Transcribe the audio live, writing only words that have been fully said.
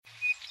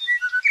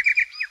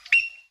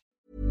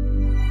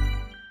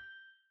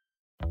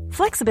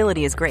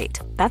Flexibility is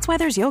great. That's why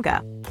there's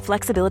yoga.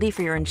 Flexibility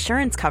for your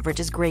insurance coverage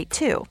is great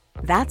too.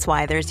 That's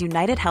why there's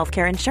United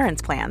Healthcare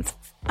Insurance Plans.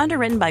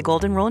 Underwritten by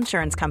Golden Rule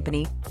Insurance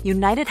Company,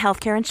 United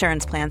Healthcare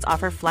Insurance Plans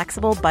offer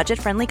flexible,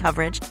 budget-friendly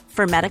coverage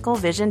for medical,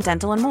 vision,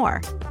 dental, and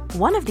more.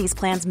 One of these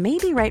plans may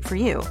be right for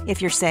you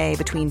if you're, say,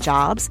 between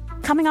jobs,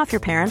 coming off your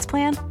parents'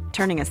 plan,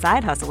 turning a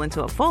side hustle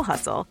into a full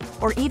hustle,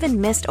 or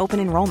even missed open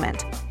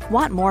enrollment.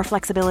 Want more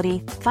flexibility?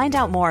 Find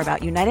out more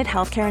about United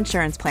Healthcare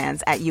Insurance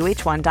Plans at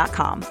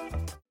uh1.com.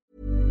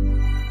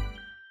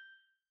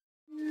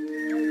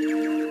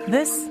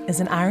 This is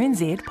an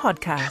RNZ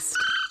podcast.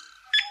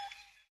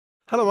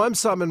 Hello, I'm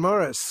Simon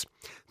Morris.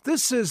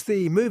 This is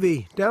the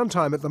movie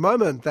downtime at the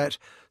moment, that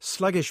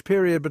sluggish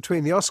period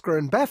between the Oscar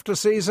and BAFTA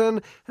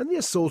season and the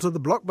assault of the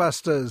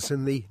blockbusters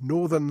in the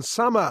northern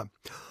summer.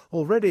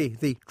 Already,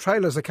 the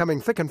trailers are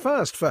coming thick and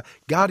fast for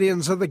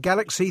Guardians of the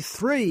Galaxy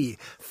 3,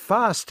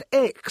 Fast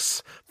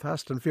X.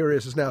 Fast and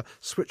Furious has now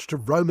switched to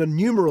Roman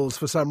numerals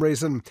for some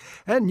reason.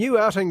 And new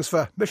outings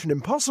for Mission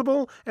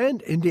Impossible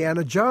and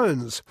Indiana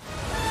Jones.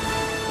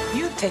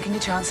 You've taken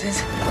your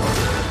chances,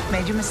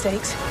 made your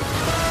mistakes,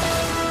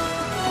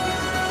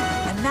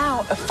 and now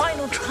a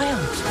final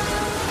triumph.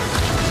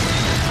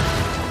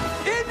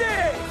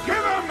 Indy! Give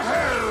 'em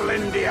hell,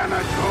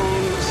 Indiana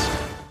Jones!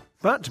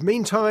 But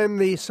meantime,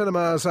 the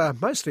cinemas are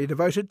mostly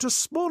devoted to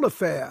smaller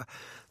fare.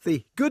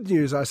 The good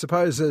news, I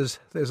suppose, is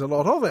there's a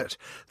lot of it.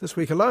 This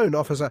week alone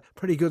offers a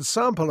pretty good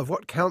sample of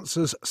what counts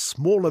as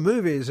smaller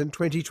movies in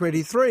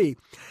 2023.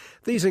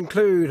 These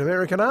include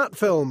American art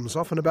films,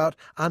 often about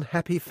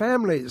unhappy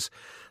families.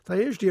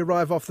 They usually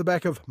arrive off the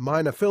back of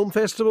minor film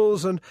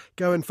festivals and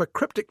go in for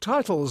cryptic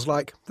titles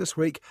like, this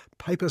week,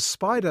 Paper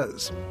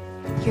Spiders.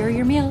 Here are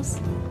your meals.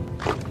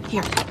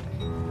 Here.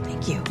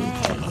 Thank you.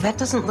 Hey. Oh, that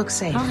doesn't look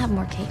safe. I'll have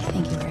more cake,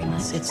 thank you very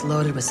much. It's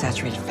loaded with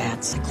saturated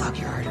fats that clog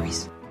your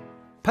arteries.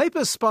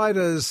 Paper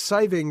Spiders'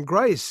 saving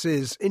grace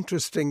is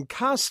interesting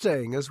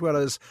casting, as well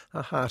as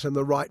a heart in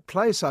the right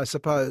place, I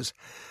suppose.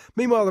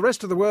 Meanwhile, the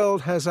rest of the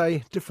world has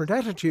a different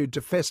attitude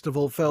to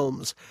festival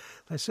films.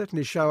 They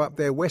certainly show up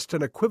their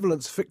Western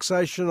equivalence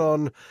fixation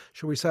on,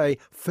 shall we say,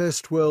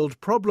 first world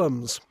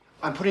problems.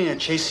 I'm putting in a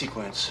chase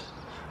sequence.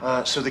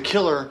 So the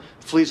killer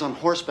flees on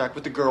horseback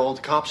with the girl,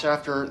 the cops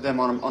after them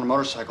on a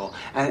motorcycle.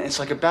 And it's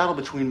like a battle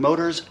between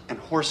motors and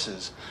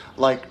horses,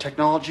 like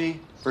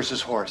technology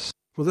versus horse.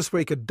 Well, this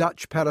week a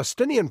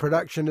Dutch-Palestinian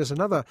production is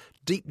another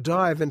deep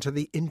dive into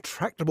the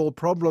intractable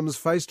problems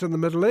faced in the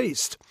Middle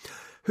East.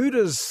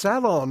 Huda's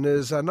Salon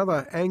is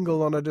another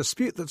angle on a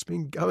dispute that's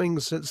been going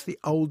since the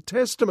Old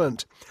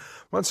Testament.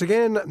 Once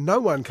again, no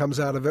one comes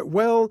out of it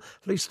well,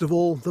 least of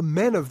all the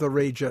men of the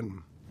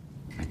region.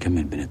 كم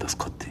من بنت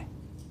اسقطتي؟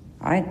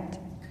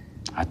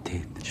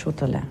 عديت شو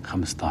طلع؟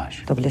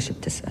 15. طب ليش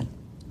بتسأل؟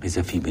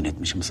 إذا في بنت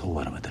مش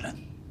مصورة مثلا.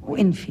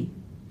 وإن في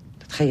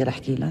تتخيل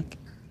أحكي لك؟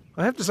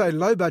 I have to say,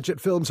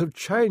 low-budget films have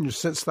changed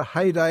since the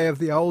heyday of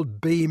the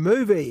old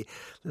B-movie.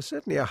 There's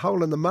certainly a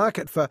hole in the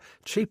market for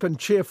cheap and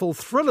cheerful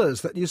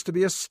thrillers that used to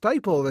be a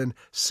staple in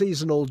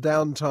seasonal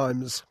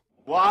downtimes.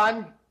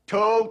 1,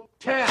 2,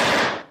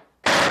 10.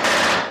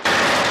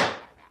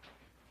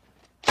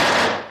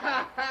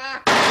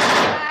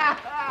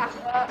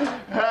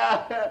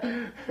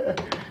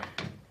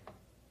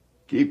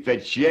 Keep the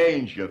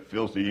change, you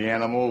filthy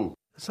animal.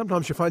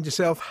 Sometimes you find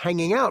yourself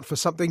hanging out for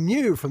something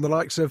new from the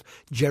likes of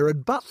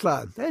Gerard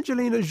Butler,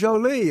 Angelina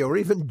Jolie, or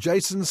even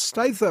Jason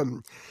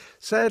Statham.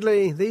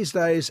 Sadly, these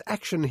days,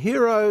 action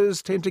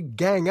heroes tend to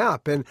gang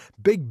up in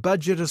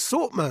big-budget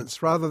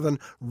assortments rather than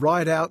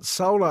ride out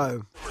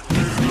solo.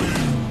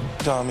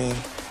 Tommy,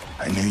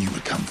 I knew you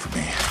would come for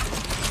me.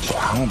 So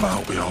how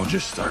about we all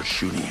just start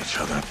shooting each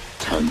other?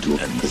 Time to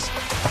end this.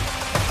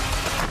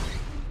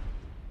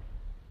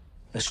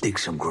 Let's dig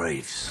some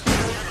graves.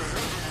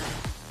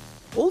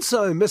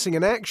 Also missing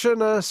in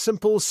action are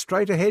simple,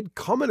 straight-ahead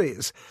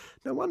comedies.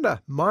 No wonder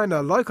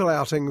minor local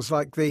outings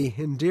like the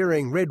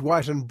endearing Red,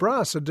 White and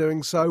Brass are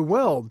doing so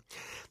well.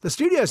 The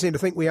studios seem to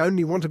think we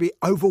only want to be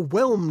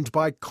overwhelmed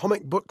by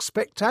comic book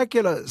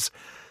spectaculars.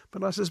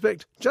 But I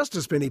suspect just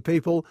as many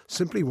people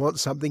simply want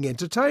something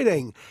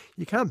entertaining.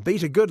 You can't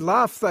beat a good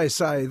laugh, they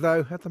say,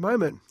 though at the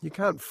moment you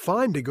can't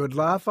find a good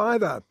laugh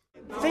either.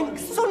 Think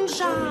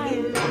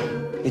sunshine.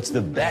 It's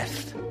the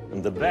Beth,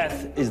 and the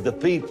Beth is the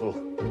people.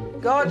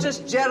 Gorgeous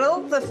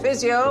Gerald, the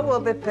physio, will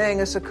be paying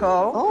us a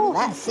call. Oh,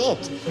 that's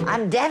it.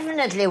 I'm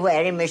definitely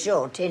wearing my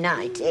shorty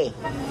nightie.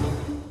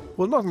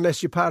 Well, not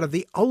unless you're part of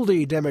the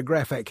oldie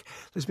demographic.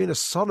 There's been a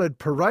solid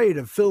parade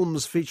of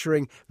films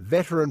featuring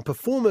veteran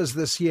performers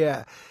this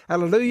year.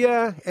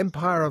 Alleluia,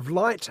 Empire of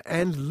Light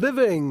and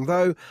Living,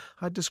 though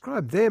I'd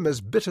describe them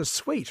as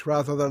bittersweet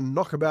rather than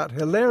knockabout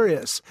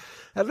hilarious.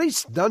 At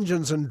least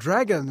Dungeons and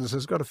Dragons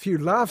has got a few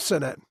laughs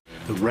in it.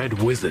 The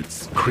Red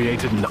Wizards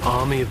created an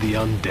army of the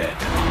undead.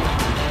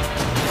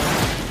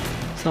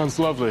 Sounds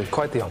lovely.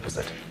 Quite the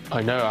opposite.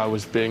 I know, I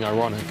was being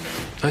ironic.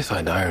 I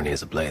find irony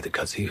is a blade that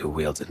cuts he who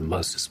wields it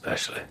most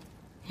especially.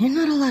 You're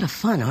not a lot of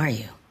fun, are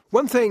you?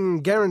 One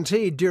thing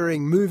guaranteed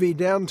during movie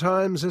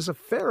downtimes is a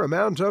fair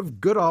amount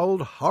of good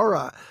old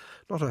horror.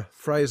 Not a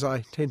phrase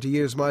I tend to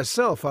use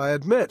myself, I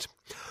admit.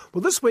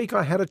 Well, this week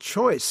I had a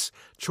choice.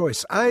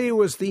 Choice A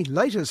was the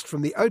latest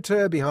from the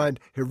auteur behind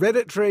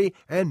Hereditary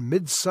and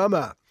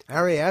Midsummer,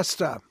 Ari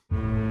Aster.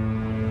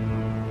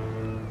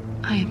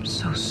 I am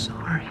so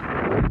sorry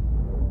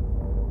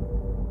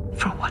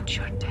for what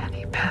your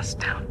daddy passed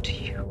down to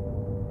you.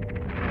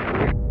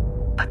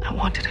 But I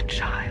wanted a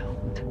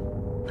child,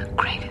 the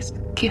greatest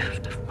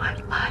gift of my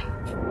life.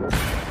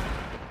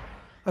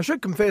 I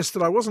should confess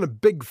that I wasn't a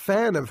big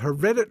fan of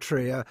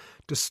Hereditary, a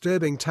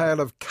disturbing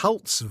tale of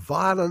cults,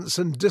 violence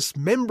and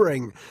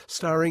dismembering,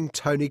 starring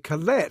Toni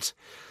Collette.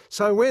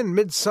 So when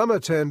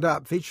Midsummer turned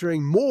up,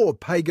 featuring more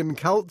pagan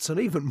cults and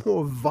even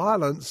more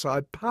violence,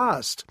 I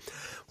passed.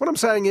 What I'm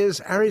saying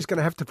is, Ari's going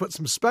to have to put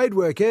some spade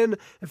work in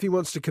if he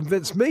wants to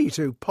convince me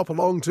to pop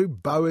along to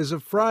Beau is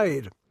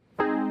Afraid.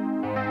 Hi,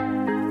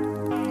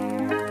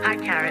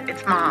 Carrot.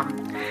 It's Mom.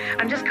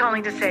 I'm just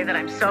calling to say that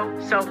I'm so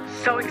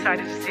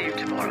excited to see you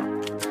tomorrow.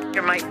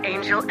 You're my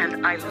angel,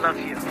 and I love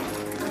you.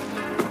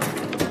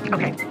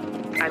 Okay,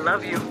 I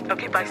love you.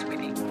 Okay, bye,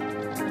 sweetie.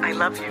 I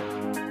love you.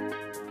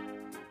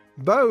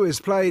 Beau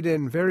is played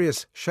in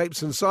various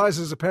shapes and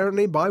sizes,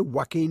 apparently, by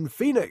Joaquin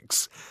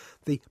Phoenix.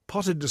 The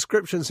potted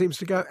description seems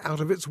to go out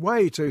of its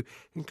way to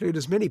include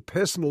as many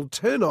personal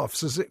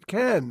turn-offs as it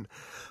can.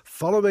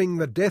 Following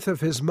the death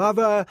of his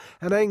mother,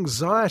 an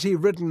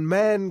anxiety-ridden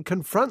man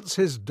confronts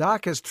his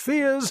darkest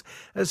fears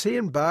as he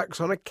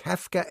embarks on a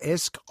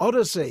Kafkaesque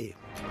odyssey.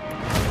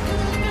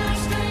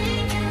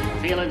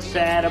 Feeling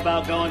sad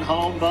about going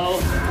home,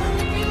 Beau?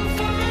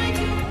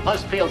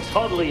 Must feel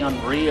totally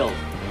unreal.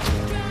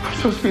 I'm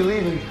supposed to be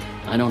leaving.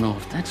 I don't know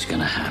if that's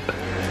gonna happen.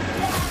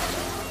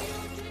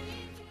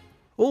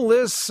 All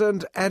this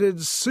and added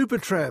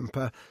Supertramp,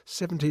 a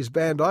 70s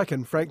band I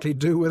can frankly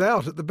do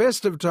without at the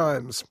best of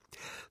times.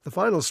 The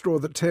final straw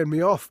that turned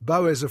me off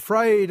Beau is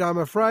Afraid, I'm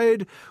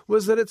afraid,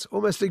 was that it's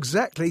almost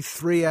exactly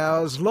 3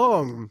 hours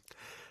long.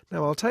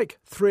 Now, I'll take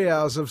 3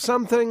 hours of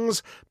some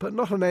things, but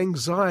not an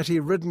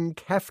anxiety-ridden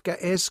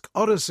Kafkaesque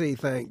odyssey,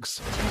 thanks.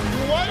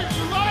 Why did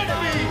you lie to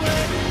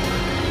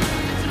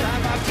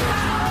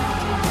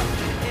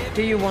me?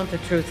 Do you want the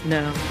truth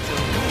now?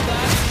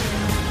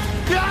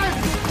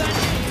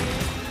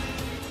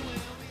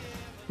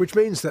 Which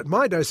means that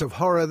my dose of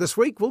horror this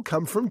week will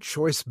come from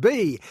Choice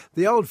B,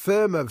 the old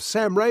firm of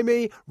Sam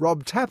Raimi,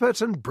 Rob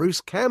Tappert and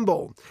Bruce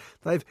Campbell.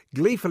 They've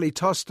gleefully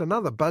tossed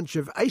another bunch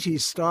of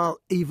 80s-style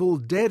Evil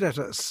Dead at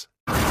us.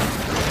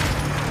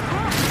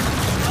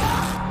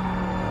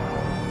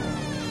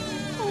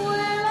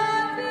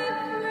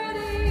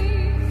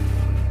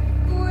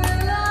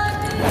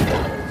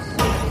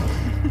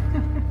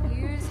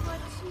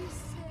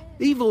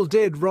 Evil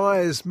Dead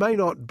Rise may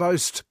not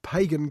boast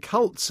pagan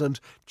cults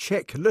and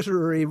Czech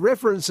literary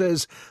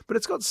references, but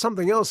it's got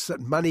something else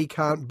that money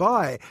can't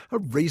buy, a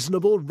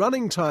reasonable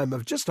running time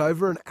of just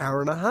over an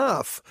hour and a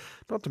half.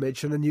 Not to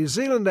mention a New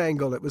Zealand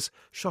angle. It was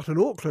shot in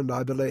Auckland,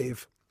 I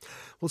believe.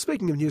 Well,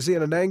 speaking of New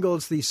Zealand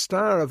angles, the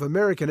star of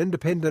American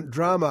independent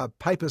drama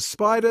Paper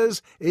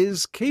Spiders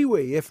is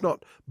Kiwi, if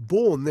not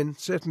born, then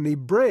certainly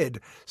bred.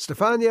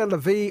 Stefania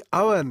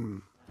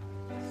Levi-Owen.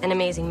 An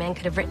amazing man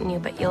could have written you,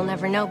 but you'll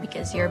never know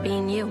because you're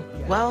being you.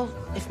 Well,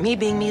 if me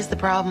being me is the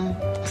problem,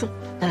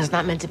 then it's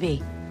not meant to be.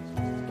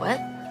 What?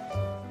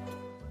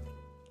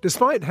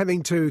 Despite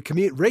having to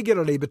commute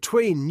regularly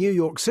between New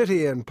York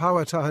City and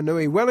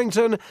Pauatahanui,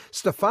 Wellington,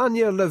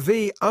 Stefania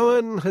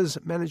Levi-Owen has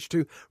managed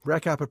to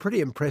rack up a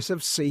pretty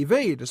impressive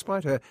CV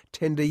despite her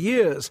tender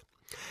years.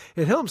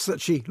 It helps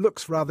that she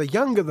looks rather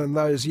younger than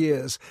those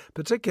years,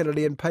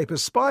 particularly in Paper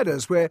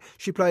Spiders, where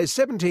she plays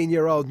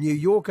 17-year-old New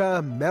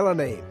Yorker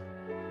Melanie.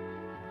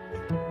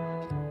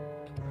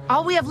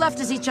 All we have left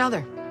is each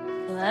other.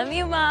 Love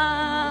you,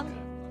 Mom.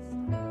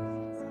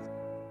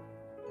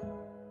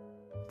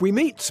 We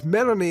meet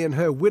Melanie and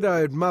her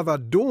widowed mother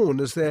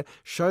Dawn as they're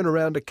shown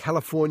around a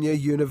California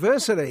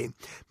university.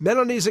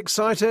 Melanie's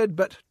excited,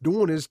 but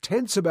Dawn is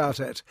tense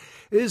about it.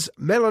 Is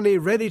Melanie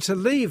ready to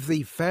leave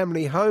the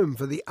family home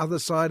for the other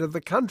side of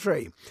the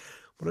country?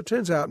 Well, it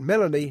turns out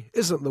Melanie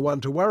isn't the one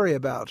to worry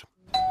about.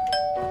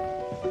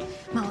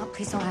 Mama,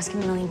 please don't ask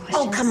him a million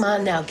questions. Oh, come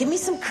on now. Give me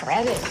some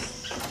credit.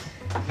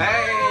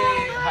 Hey!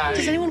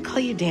 Does anyone call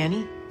you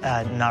Danny?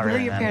 Not Where really.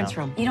 are your parents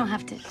from? You don't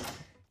have to.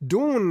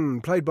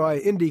 Dawn, played by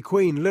indie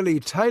queen Lily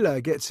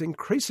Taylor, gets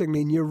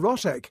increasingly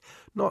neurotic.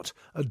 Not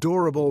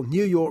adorable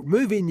New York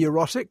movie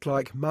neurotic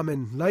like Mum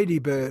in Lady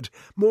Bird.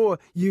 More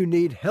you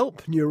need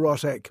help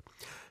neurotic.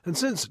 And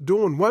since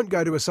Dawn won't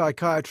go to a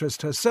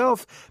psychiatrist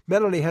herself,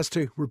 Melanie has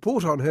to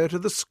report on her to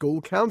the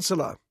school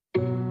counsellor.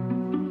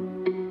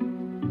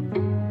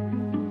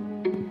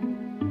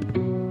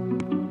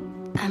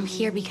 I'm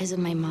here because of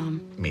my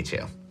mom. Me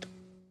too.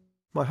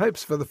 My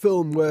hopes for the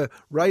film were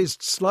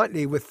raised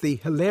slightly with the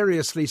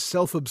hilariously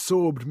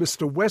self-absorbed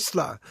Mr.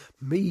 Wessler,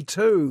 Me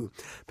Too.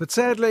 But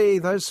sadly,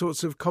 those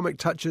sorts of comic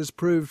touches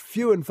proved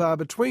few and far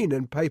between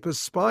in Paper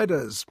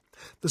Spiders.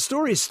 The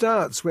story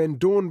starts when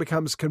Dawn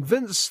becomes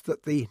convinced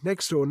that the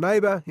next-door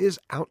neighbour is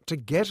out to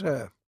get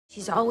her.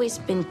 She's always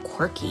been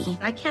quirky.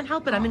 I can't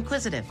help it. I'm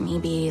inquisitive.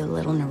 Maybe a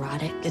little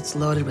neurotic. It's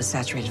loaded with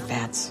saturated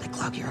fats that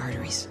clog your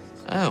arteries.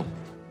 Oh.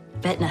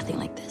 Bet nothing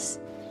like this.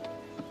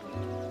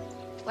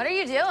 What are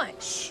you doing?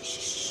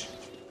 Shh.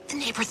 The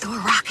neighbor threw a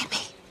rock at me.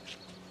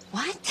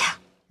 What?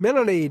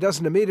 Melanie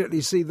doesn't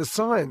immediately see the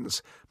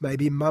signs.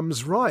 Maybe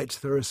Mum's right.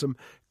 There are some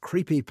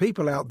creepy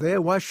people out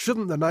there. Why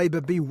shouldn't the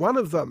neighbour be one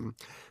of them?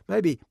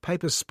 Maybe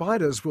paper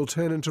spiders will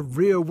turn into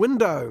Rear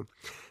Window.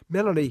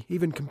 Melanie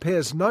even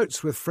compares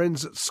notes with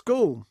friends at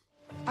school.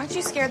 Aren't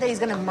you scared that he's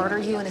going to murder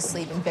you in his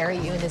sleep and bury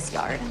you in his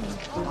yard?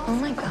 Oh,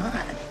 my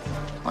God.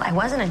 Well, I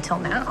wasn't until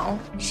now.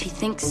 She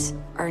thinks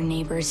our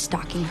neighbor is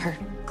stalking her,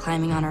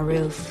 climbing on our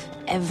roof.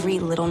 Every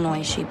little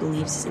noise she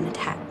believes is an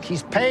attack.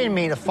 He's paying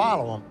me to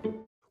follow him.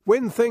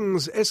 When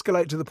things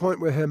escalate to the point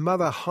where her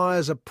mother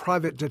hires a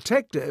private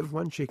detective,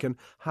 one she can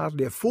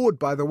hardly afford,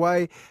 by the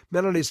way,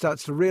 Melanie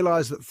starts to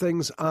realise that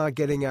things are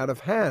getting out of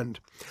hand.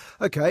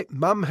 OK,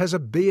 Mum has a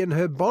bee in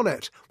her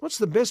bonnet. What's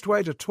the best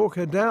way to talk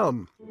her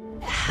down?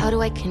 How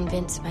do I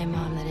convince my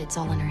mom that it's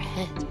all in her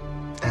head?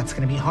 That's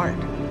going to be hard.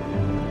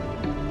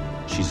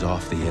 She's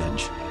off the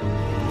edge.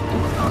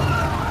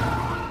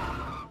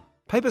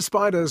 Paper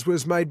Spiders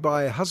was made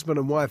by husband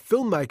and wife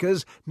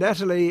filmmakers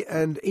Natalie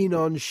and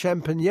Enon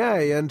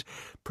Champagnier, and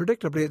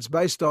predictably it's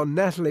based on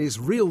Natalie's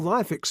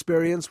real-life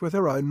experience with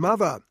her own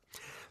mother.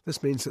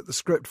 This means that the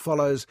script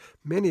follows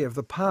many of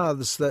the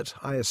paths that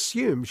I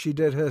assume she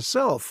did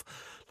herself,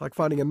 like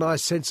finding a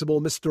nice, sensible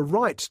Mr.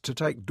 Right to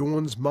take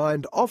Dawn's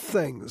mind off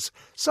things.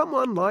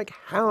 Someone like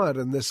Howard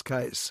in this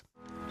case.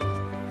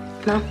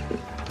 Mom,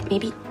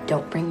 maybe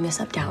don't bring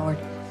this up to Howard.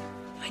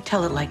 I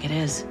tell it like it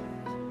is.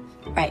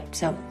 Right,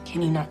 so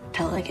can you not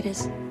tell it like it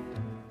is?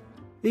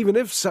 Even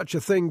if such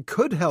a thing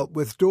could help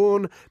with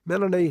Dawn,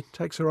 Melanie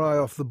takes her eye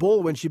off the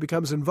ball when she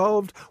becomes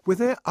involved with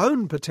her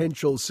own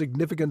potential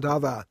significant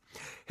other.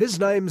 His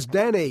name's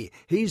Danny.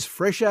 He's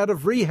fresh out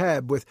of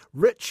rehab with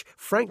rich,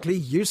 frankly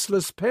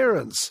useless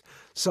parents.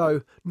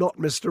 So, not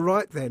Mr.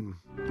 Right then.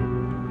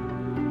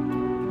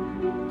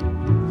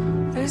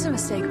 There's a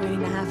mistake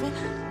waiting to happen.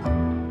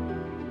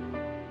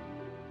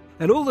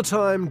 And all the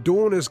time,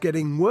 Dawn is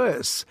getting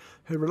worse.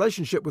 Her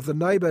relationship with the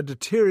neighbour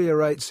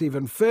deteriorates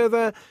even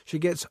further. She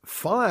gets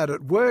fired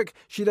at work.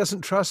 She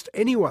doesn't trust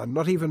anyone,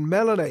 not even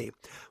Melanie.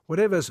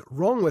 Whatever's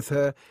wrong with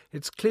her,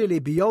 it's clearly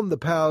beyond the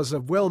powers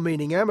of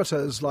well-meaning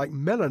amateurs like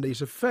Melanie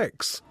to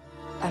fix.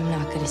 I'm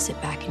not going to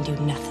sit back and do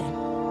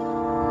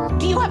nothing.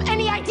 Do you have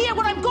any idea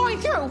what I'm going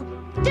through?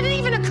 Did it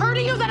even occur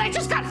to you that I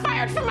just got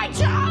fired from my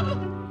job?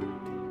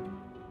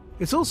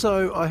 It's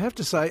also, I have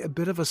to say, a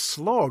bit of a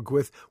slog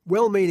with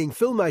well-meaning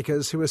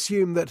filmmakers who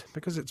assume that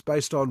because it's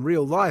based on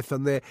real life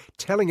and they're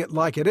telling it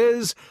like it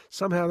is,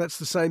 somehow that's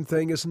the same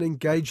thing as an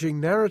engaging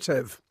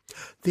narrative.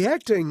 The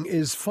acting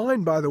is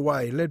fine, by the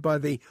way, led by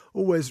the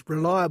always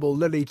reliable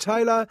Lily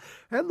Taylor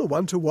and the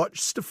one to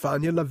watch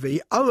Stefania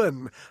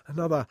LaVie-Owen,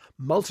 another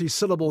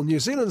multi-syllable New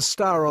Zealand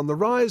star on the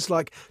rise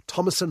like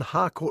Thomasin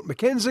Harcourt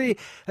Mackenzie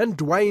and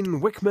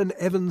Dwayne Wickman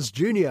Evans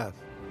Jr.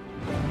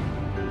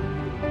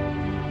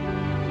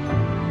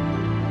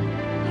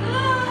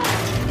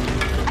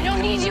 I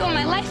don't need you in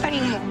my life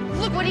anymore.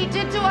 Look what he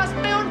did to us,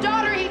 my own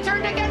daughter. He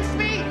turned against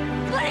me.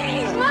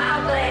 Please,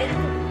 Mom, please.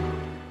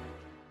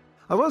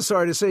 I was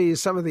sorry to see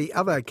some of the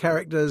other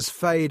characters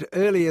fade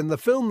early in the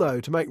film,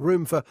 though, to make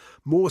room for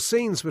more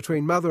scenes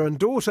between mother and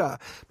daughter.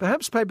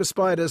 Perhaps Paper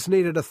Spiders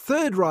needed a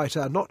third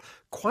writer, not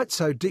quite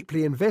so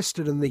deeply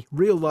invested in the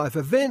real-life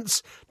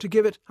events, to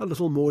give it a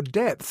little more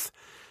depth,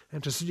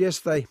 and to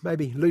suggest they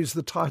maybe lose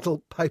the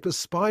title Paper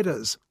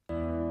Spiders.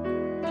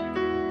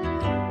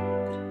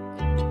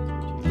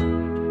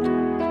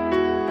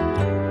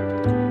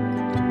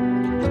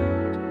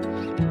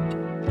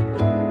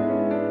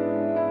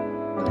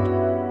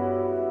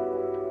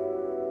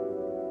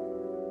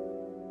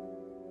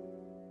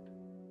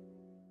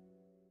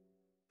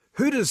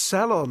 Huda's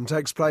Salon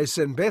takes place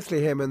in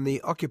Bethlehem in the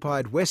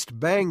occupied West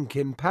Bank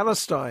in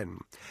Palestine.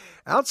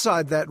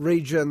 Outside that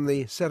region,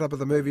 the setup of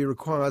the movie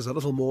requires a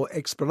little more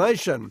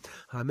explanation.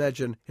 I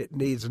imagine it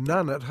needs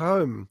none at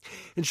home.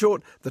 In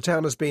short, the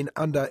town has been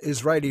under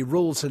Israeli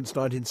rule since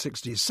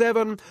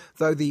 1967,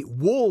 though the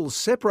walls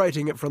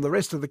separating it from the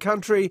rest of the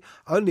country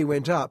only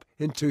went up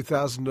in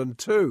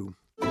 2002.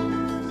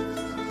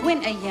 وين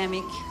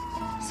أيامك؟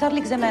 صار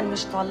لك زمان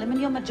مش طالة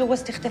من يوم ما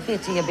تجوزت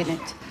اختفيتي يا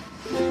بنت.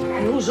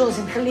 هو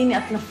جوزي مخليني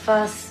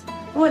اتنفس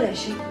ولا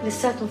شيء،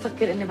 لساته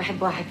مفكر اني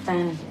بحب واحد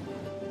ثاني.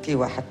 في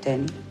واحد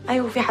تاني؟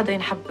 ايوه في حدا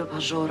ينحب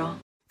بهالجورة.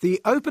 The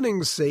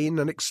opening scene,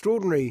 an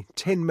extraordinary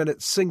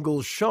 10-minute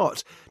single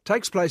shot,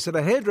 takes place at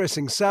a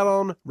hairdressing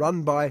salon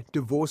run by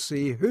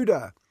divorcee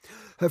Huda.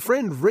 Her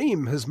friend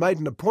Reem has made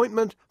an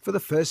appointment for the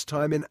first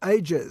time in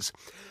ages.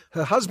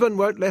 Her husband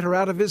won't let her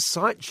out of his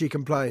sight, she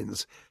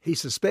complains. He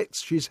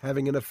suspects she's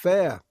having an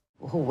affair.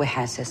 وهو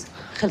حاسس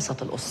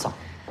خلصت القصة.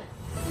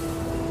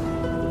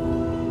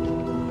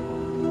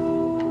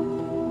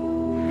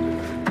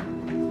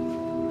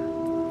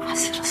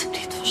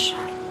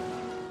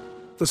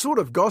 The sort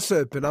of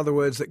gossip, in other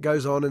words, that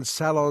goes on in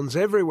salons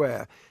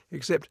everywhere,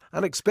 except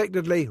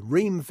unexpectedly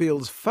Reem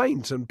feels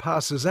faint and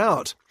passes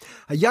out.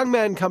 A young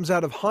man comes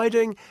out of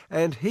hiding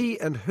and he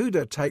and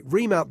Huda take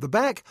Reem out the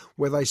back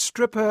where they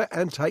strip her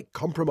and take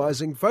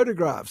compromising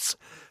photographs.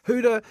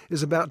 Huda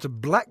is about to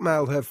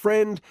blackmail her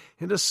friend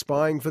into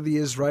spying for the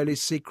Israeli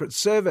Secret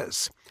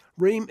Service.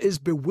 Reem is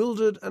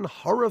bewildered and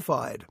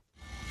horrified.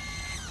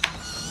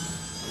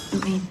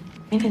 مين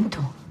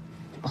انتو؟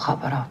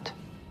 مخابرات.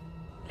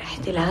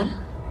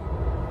 الاحتلال؟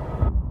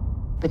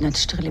 بدنا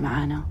تشتغلي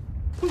معانا.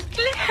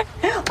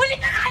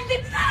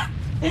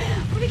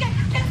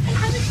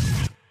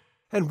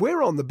 And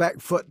we're on the back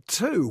foot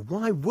too.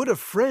 Why would a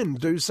friend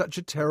do such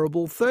a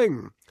terrible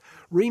thing?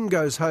 Reem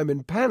goes home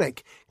in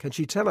panic. Can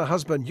she tell her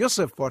husband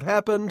Yusuf what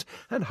happened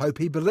and hope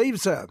he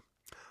believes her?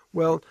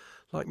 Well,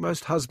 like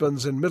most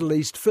husbands in Middle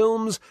East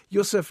films,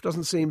 Yusuf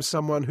doesn't seem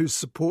someone whose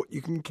support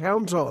you can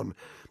count on.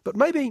 But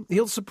maybe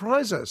he'll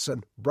surprise us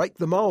and break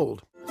the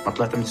mould. ما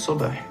طلعت من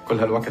الصبح كل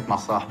هالوقت مع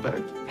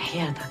صاحبك.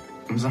 بحياتك.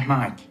 امزح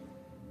معك.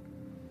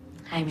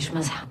 هاي مش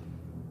مزحة.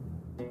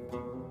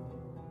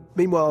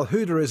 Meanwhile,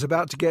 Huda is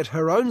about to get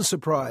her own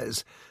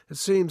surprise. It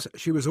seems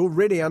she was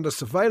already under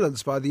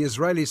surveillance by the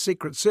Israeli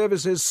Secret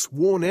Service's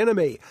sworn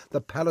enemy, the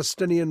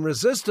Palestinian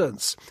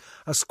resistance.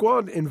 A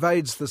squad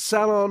invades the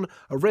salon,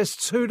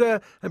 arrests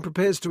Huda and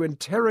prepares to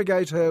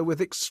interrogate her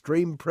with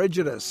extreme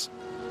prejudice.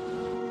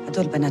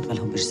 هدول بنات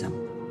مالهم بجزم.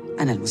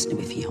 أنا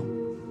المذنبة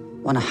فيهم.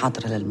 وأنا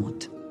حاضرة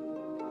للموت.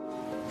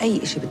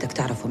 أي إشي بدك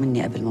تعرفه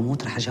مني قبل ما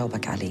أموت رح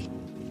أجاوبك عليه.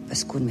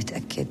 بس كون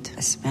متأكد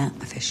أسماء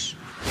ما فيش.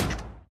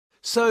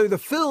 So the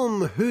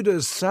film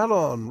Huda's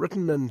Salon,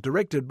 written and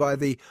directed by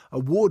the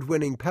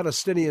award-winning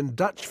Palestinian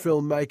Dutch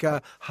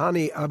filmmaker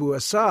Hani Abu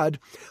Assad,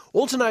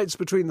 alternates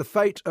between the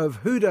fate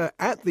of Huda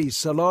at the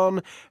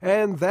salon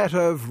and that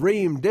of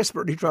Reem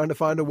desperately trying to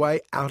find a way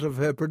out of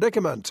her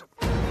predicament.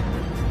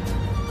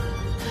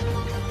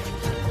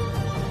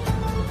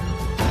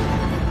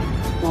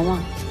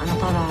 ماما أنا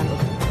طالعة على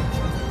الأوضة.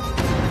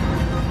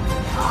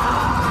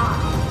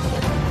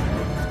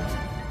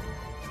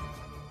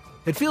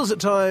 It feels at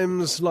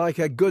times like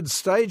a good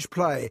stage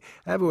play.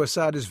 Abu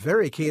Assad is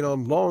very keen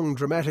on long,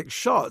 dramatic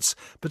shots,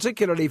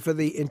 particularly for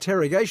the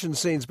interrogation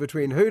scenes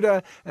between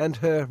Huda and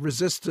her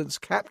resistance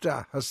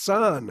captor,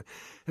 Hassan.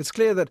 It's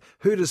clear that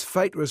Huda's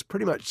fate was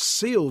pretty much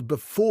sealed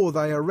before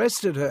they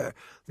arrested her.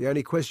 The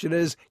only question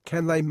is,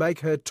 can they make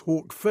her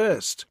talk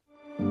first?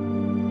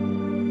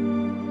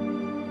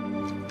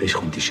 ليش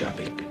خنتي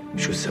شعبك؟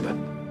 شو السبب؟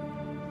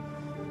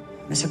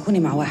 مسكوني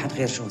مع واحد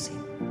غير جوزي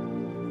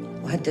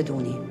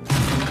وهددوني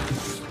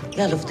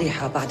يا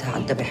الفضيحة بعدها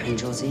عالذبح عن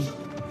جوزي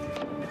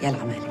يا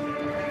العمالة.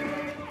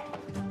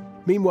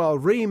 Meanwhile,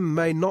 Reem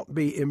may not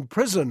be in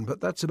prison,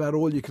 but that's about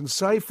all you can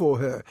say for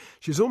her.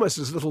 She's almost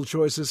as little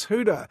choice as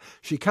Huda.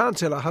 She can't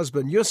tell her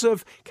husband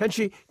Yusuf. Can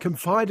she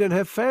confide in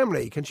her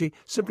family? Can she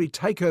simply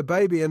take her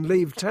baby and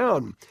leave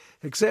town?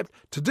 Except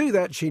to do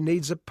that, she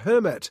needs a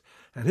permit.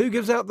 And who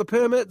gives out the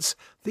permits?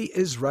 The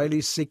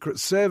Israeli Secret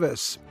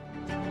Service.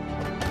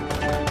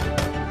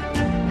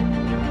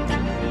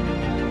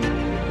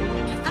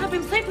 أنا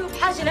بمصيبة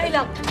وبحاجة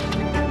لإلك.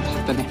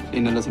 حتى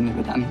نحكينا لازم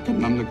نبعد عنك كل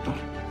ما بنقدر.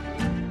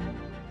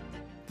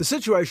 The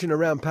situation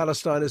around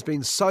Palestine has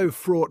been so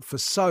fraught for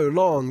so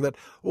long that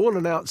all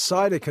an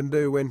outsider can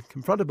do when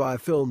confronted by a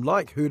film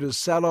like Huda's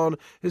Salon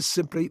is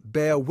simply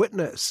bear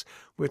witness.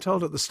 We're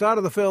told at the start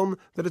of the film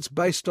that it's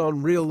based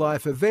on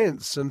real-life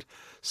events, and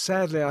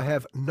sadly I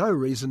have no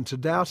reason to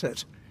doubt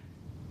it.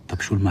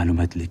 طب شو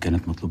المعلومات اللي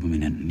كانت مطلوبة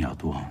منهم إن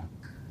يعطوها؟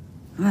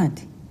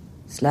 عادي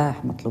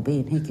سلاح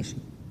مطلوبين هيك شيء.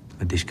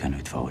 قديش كانوا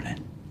يدفعوا لهم؟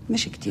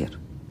 مش كتير.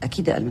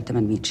 أكيد أقل من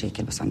 800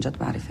 شيكل بس عن جد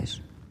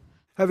بعرفش.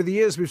 Over the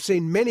years, we've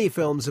seen many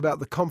films about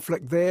the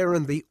conflict there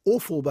and the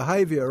awful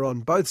behaviour on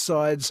both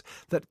sides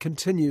that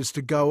continues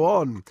to go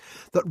on.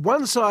 That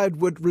one side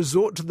would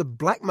resort to the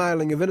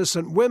blackmailing of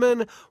innocent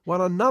women,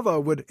 while another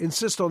would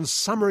insist on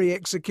summary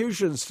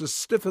executions to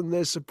stiffen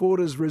their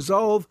supporters'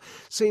 resolve,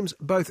 seems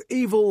both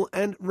evil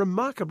and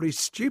remarkably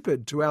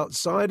stupid to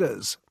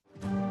outsiders.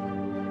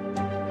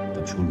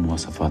 طب شو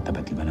المواصفات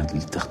تبعت البنات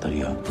اللي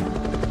بتختاريها؟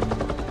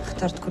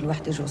 اخترت كل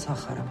وحدة جوزها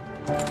خرب.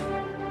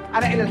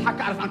 أنا إلي الحق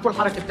أعرف عن كل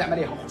حركة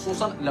بتعمليها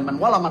خصوصاً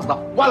لما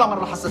ولا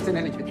مرة حسستيني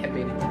إنك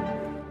بتحبيني.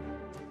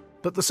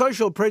 But the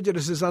social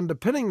prejudices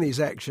underpinning these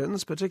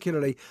actions,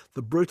 particularly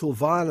the brutal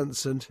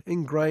violence and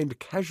ingrained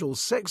casual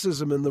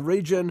sexism in the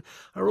region,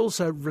 are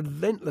also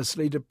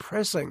relentlessly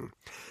depressing.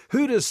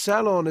 Huda's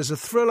Salon is a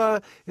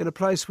thriller in a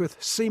place with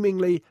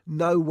seemingly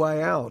no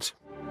way out.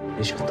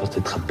 ليش اخترت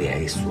تخبي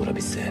هاي الصورة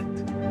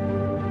بالذات؟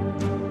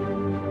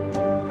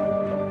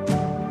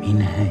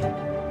 مين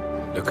هاي؟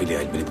 لك لي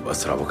هاي البنت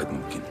بأسرع وقت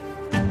ممكن.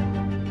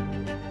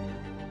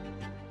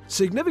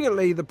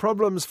 Significantly, the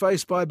problems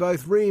faced by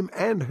both Reem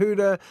and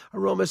Huda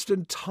are almost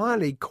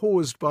entirely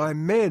caused by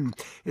men.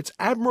 It's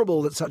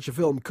admirable that such a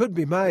film could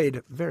be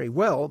made very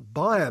well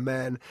by a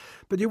man,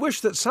 but you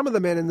wish that some of the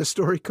men in the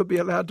story could be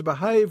allowed to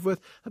behave with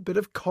a bit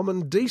of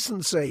common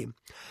decency.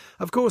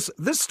 Of course,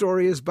 this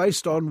story is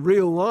based on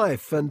real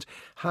life, and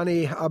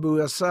Hani Abu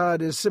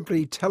Assad is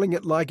simply telling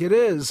it like it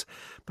is.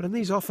 But in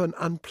these often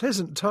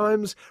unpleasant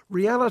times,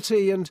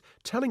 reality and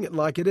telling it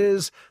like it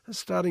is are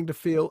starting to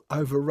feel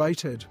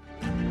overrated.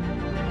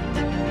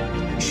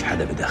 مش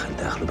حدا بدخل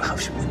داخله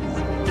بخافش من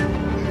الموت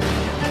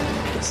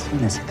بس في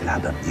ناس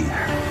تلعبها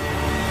منيح.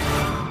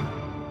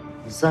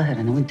 الظاهر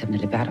أنا وأنت من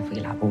اللي بيعرفوا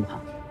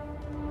يلعبوها.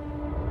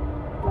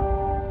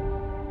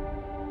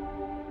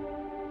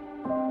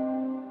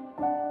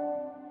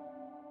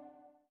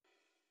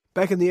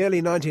 Back in the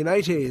early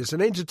 1980s,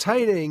 an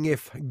entertaining,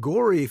 if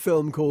gory,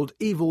 film called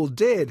Evil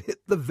Dead hit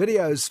the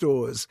video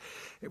stores.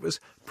 It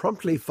was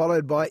promptly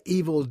followed by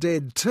Evil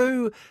Dead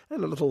 2,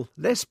 and a little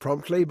less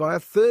promptly by a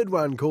third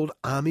one called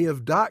Army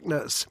of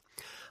Darkness.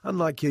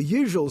 Unlike your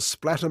usual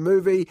splatter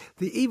movie,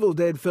 the Evil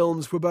Dead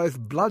films were both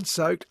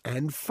blood-soaked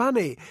and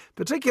funny,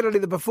 particularly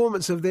the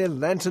performance of their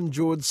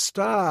lantern-jawed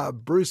star,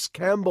 Bruce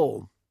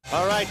Campbell.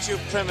 All right, you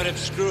primitive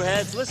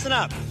screwheads, listen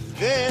up.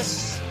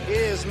 This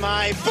is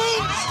my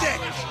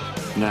boomstick!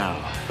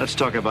 Now, let's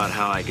talk about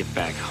how I get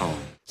back home.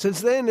 Since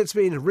then, it's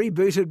been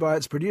rebooted by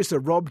its producer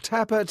Rob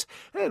Tappert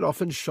and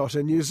often shot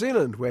in New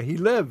Zealand, where he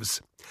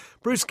lives.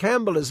 Bruce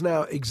Campbell is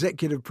now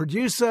executive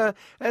producer,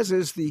 as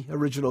is the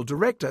original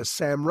director,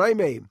 Sam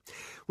Raimi,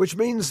 which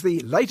means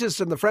the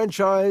latest in the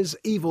franchise,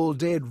 Evil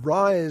Dead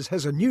Rise,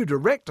 has a new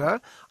director,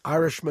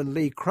 Irishman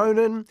Lee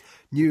Cronin,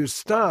 new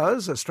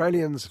stars,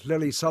 Australians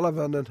Lily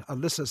Sullivan and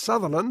Alyssa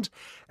Sutherland,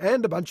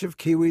 and a bunch of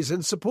Kiwis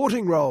in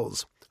supporting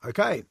roles.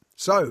 OK,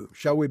 so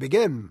shall we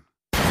begin?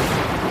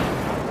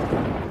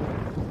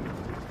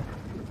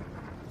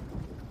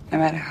 No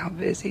matter how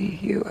busy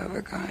you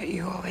ever got,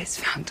 you always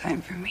found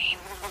time for me.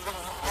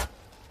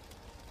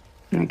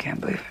 I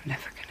can't believe I'm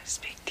never going to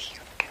speak to you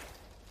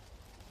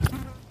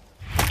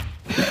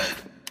again.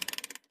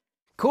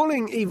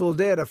 Calling Evil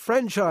Dead a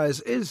franchise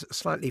is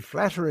slightly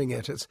flattering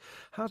it. It's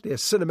hardly a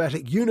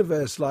cinematic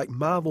universe like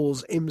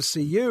Marvel's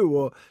MCU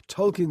or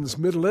Tolkien's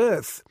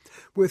Middle-earth.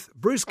 With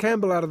Bruce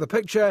Campbell out of the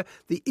picture,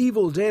 the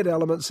Evil Dead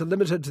elements are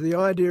limited to the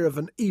idea of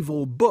an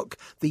evil book,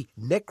 the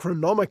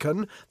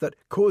Necronomicon, that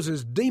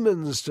causes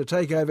demons to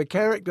take over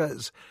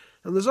characters.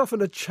 And there's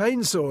often a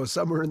chainsaw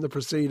somewhere in the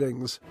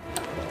proceedings.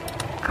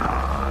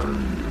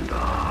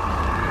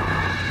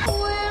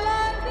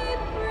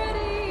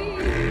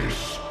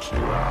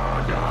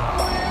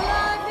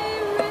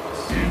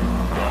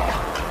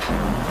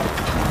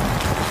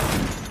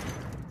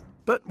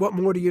 But what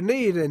more do you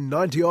need in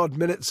 90-odd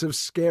minutes of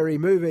scary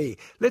movie?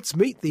 Let's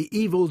meet the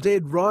Evil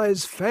Dead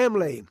Rise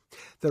family.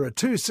 There are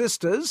two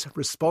sisters,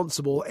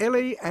 responsible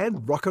Ellie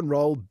and rock and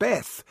roll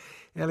Beth.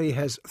 Ellie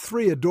has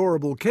 3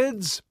 adorable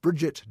kids,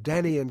 Bridget,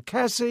 Danny and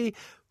Cassie.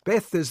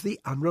 Beth is the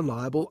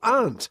unreliable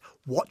aunt.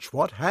 Watch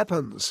what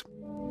happens.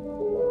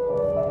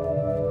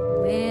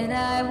 When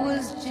I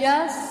was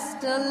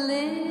just a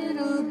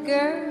little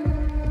girl,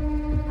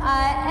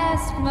 I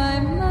asked my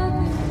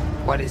mother.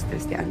 What is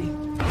this, Danny?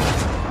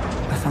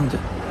 I found it.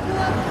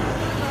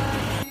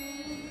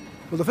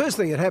 Well, the first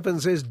thing that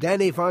happens is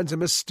Danny finds a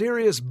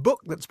mysterious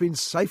book that's been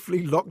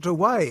safely locked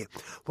away.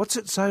 What's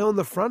it say on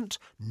the front?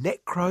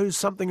 Necro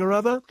something or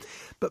other?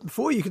 But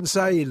before you can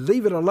say,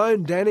 leave it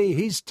alone, Danny,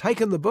 he's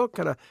taken the book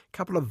and a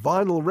couple of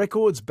vinyl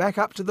records back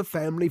up to the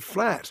family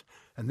flat.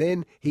 And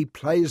then he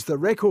plays the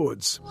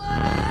records.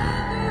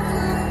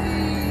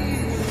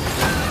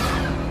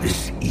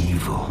 This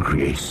evil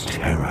creates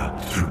terror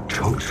through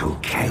total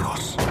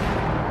chaos.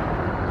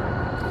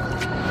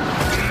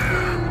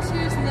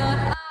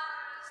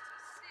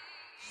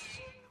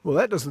 Well,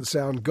 that doesn't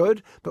sound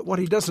good, but what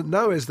he doesn't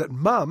know is that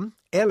Mum,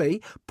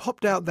 Ellie,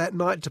 popped out that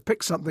night to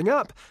pick something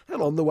up,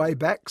 and on the way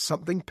back,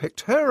 something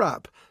picked her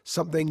up.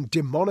 Something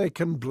demonic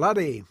and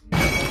bloody.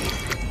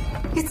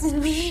 It's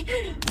me.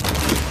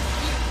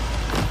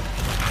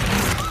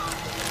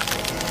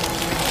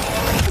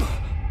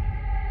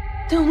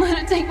 Don't let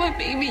it take my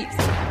babies.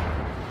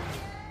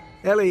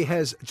 Ellie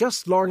has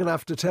just long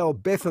enough to tell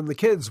Beth and the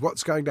kids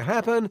what's going to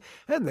happen,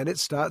 and then it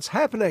starts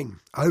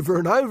happening. Over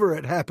and over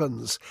it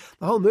happens.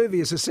 The whole movie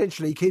is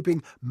essentially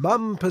keeping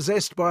Mum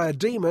possessed by a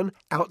demon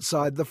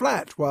outside the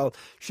flat, while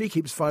she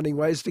keeps finding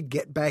ways to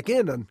get back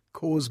in and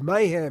cause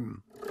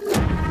mayhem.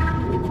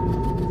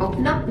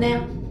 Open up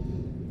now.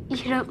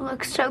 You don't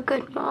look so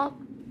good,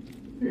 Mom.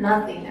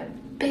 Nothing a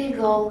big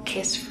old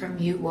kiss from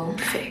you won't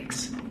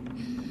fix.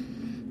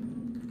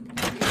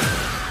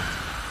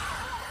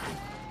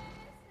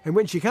 And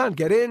when she can't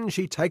get in,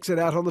 she takes it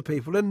out on the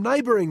people in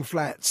neighbouring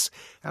flats.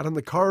 Out in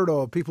the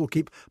corridor, people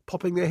keep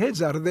popping their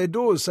heads out of their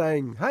doors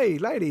saying, "Hey,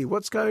 lady,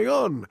 what's going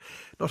on?"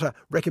 Not a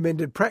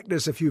recommended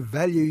practice if you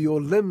value your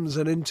limbs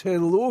and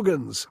internal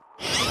organs.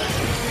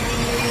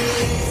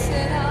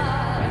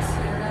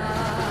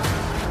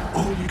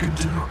 All you can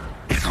do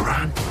is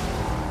run.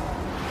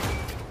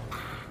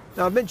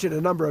 Now, I've mentioned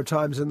a number of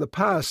times in the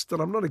past that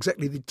I'm not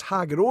exactly the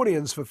target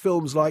audience for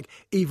films like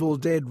Evil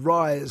Dead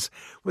Rise.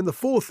 When the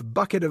fourth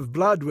bucket of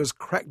blood was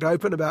cracked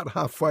open about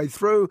halfway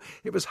through,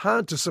 it was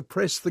hard to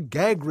suppress the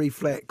gag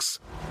reflex.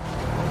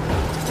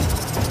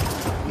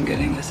 I'm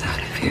getting this out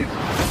of you.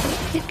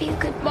 You'd be a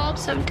good mom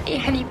someday,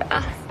 honey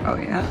bath. Oh,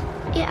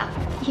 yeah?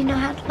 Yeah, you know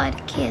how to lie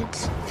to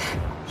kids.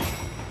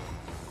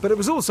 But it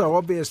was also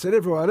obvious that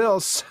everyone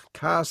else,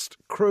 cast,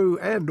 crew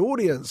and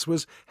audience,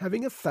 was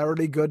having a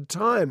thoroughly good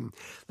time.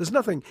 There's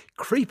nothing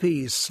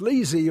creepy,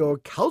 sleazy or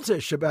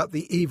cultish about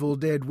the Evil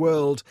Dead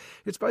world.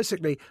 It's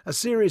basically a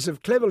series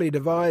of cleverly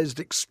devised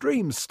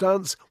extreme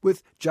stunts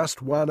with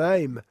just one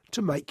aim,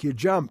 to make you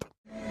jump.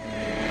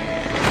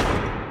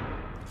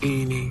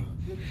 Eeny,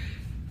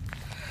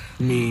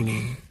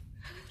 meeny,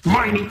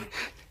 Miny.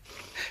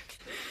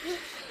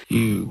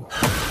 you.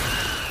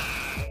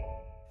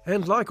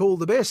 And like all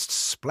the best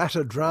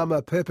splatter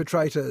drama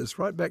perpetrators,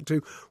 right back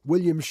to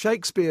William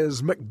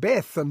Shakespeare's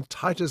Macbeth and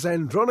Titus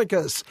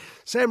Andronicus,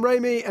 Sam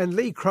Raimi and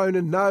Lee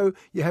Cronin know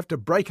you have to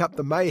break up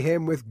the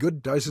mayhem with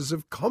good doses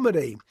of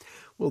comedy.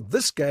 Well,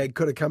 this gag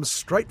could have come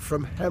straight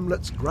from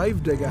Hamlet's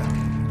Gravedigger.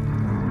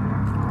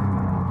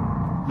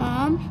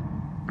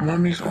 Mom?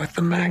 Mommy's with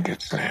the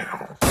maggots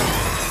now.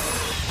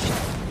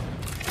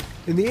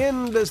 In the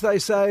end, as they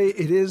say,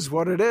 it is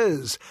what it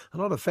is. A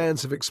lot of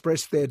fans have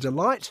expressed their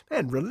delight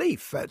and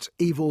relief at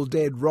Evil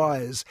Dead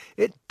Rise.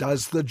 It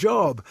does the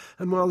job.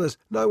 And while there's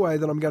no way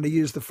that I'm going to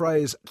use the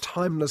phrase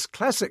timeless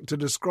classic to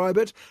describe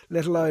it,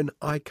 let alone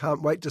I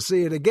can't wait to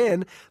see it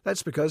again,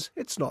 that's because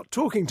it's not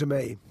talking to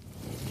me.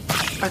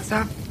 What's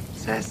up,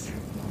 sis?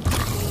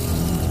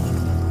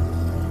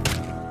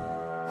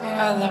 I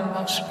had the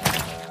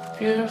most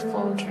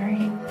beautiful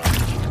dream.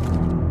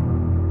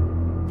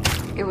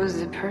 It was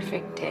the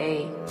perfect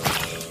day.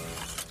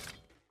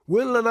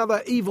 Will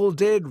another Evil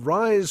Dead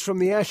rise from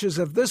the ashes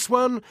of this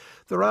one?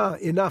 There are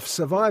enough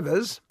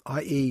survivors,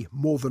 i.e.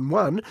 more than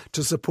one,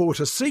 to support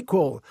a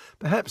sequel.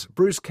 Perhaps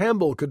Bruce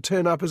Campbell could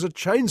turn up as a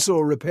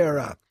chainsaw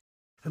repairer.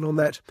 And on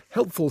that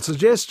helpful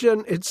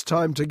suggestion, it's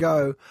time to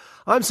go.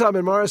 I'm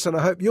Simon Morris, and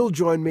I hope you'll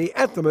join me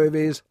at the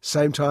movies,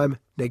 same time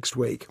next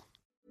week.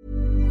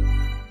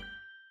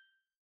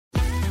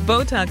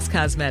 Botox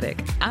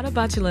Cosmetic, out of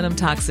botulinum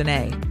toxin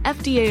A,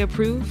 FDA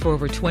approved for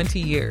over 20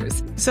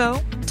 years. So,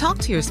 talk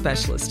to your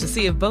specialist to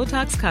see if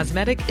Botox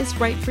Cosmetic is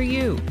right for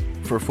you.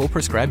 For full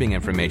prescribing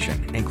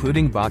information,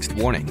 including boxed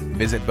warning,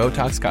 visit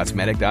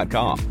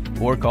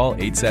BotoxCosmetic.com or call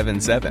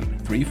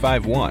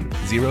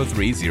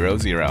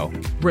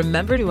 877-351-0300.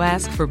 Remember to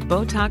ask for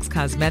Botox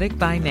Cosmetic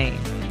by name.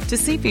 To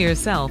see for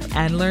yourself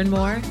and learn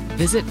more,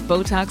 visit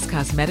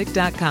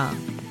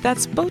BotoxCosmetic.com.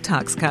 That's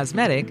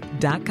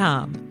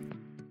BotoxCosmetic.com.